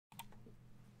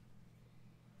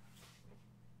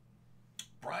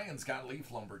Ryan's got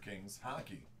Leaf Lumber Kings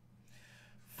hockey.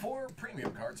 4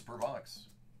 premium cards per box.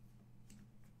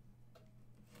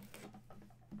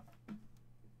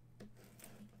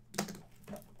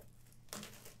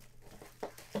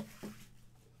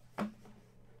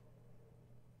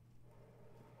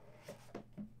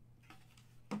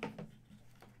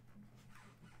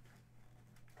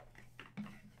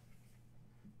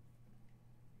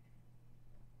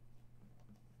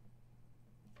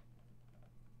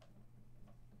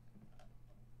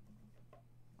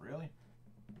 Really?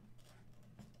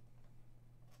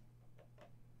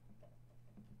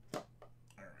 There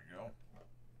we go.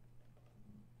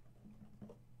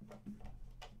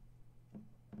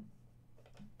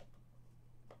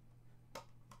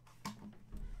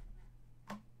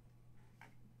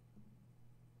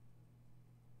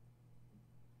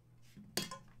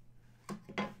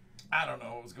 I don't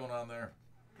know what was going on there,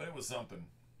 but it was something.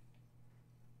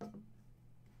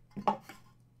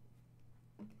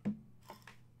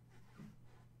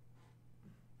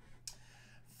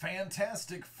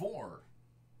 Fantastic Four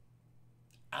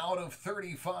out of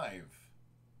 35.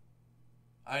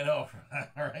 I know.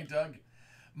 All right, Doug.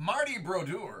 Marty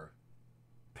Brodeur,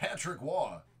 Patrick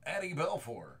Waugh, Eddie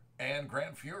Belfour, and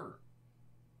Grant Fuhrer.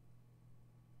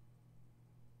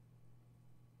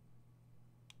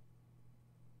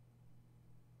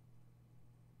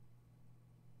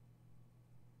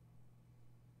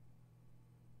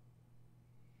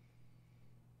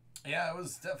 Yeah, it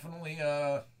was definitely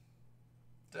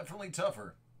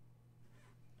tougher.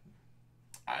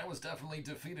 I was definitely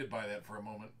defeated by that for a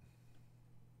moment.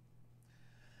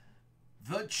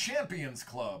 The Champions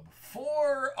Club,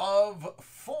 4 of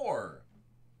 4.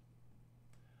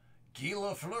 Guy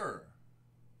Lafleur,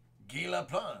 Guy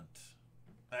Laplante.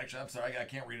 Actually, I'm sorry, I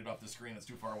can't read it off the screen. It's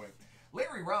too far away.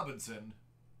 Larry Robinson,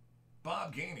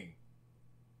 Bob Gainey,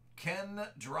 Ken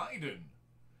Dryden,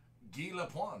 Guy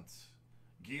Lapointe,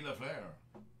 Guy Lafleur,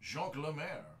 Jacques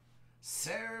Lemaire,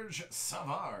 Serge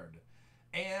Savard,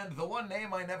 and the one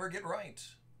name I never get right.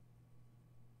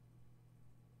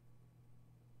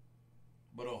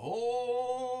 But a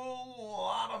whole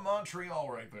lot of Montreal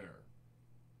right there.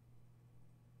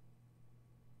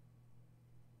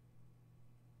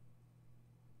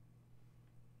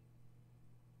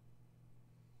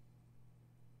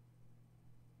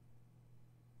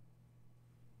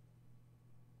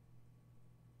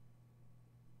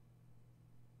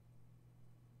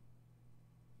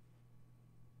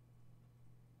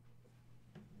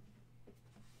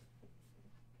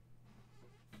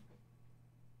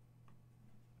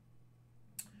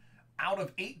 Out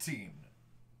of 18.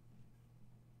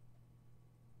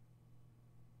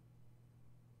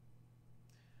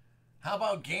 How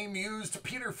about game used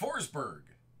Peter Forsberg?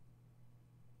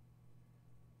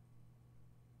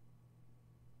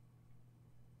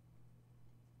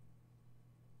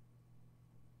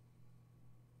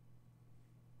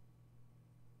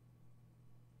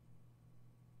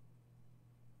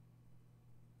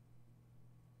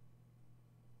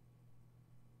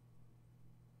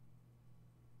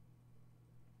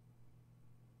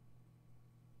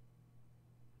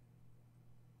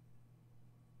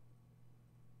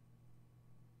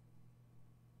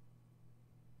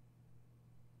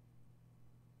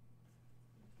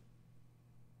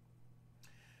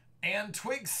 And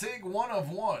Twig Sig 1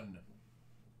 of 1.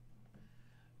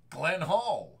 Glenn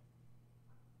Hall,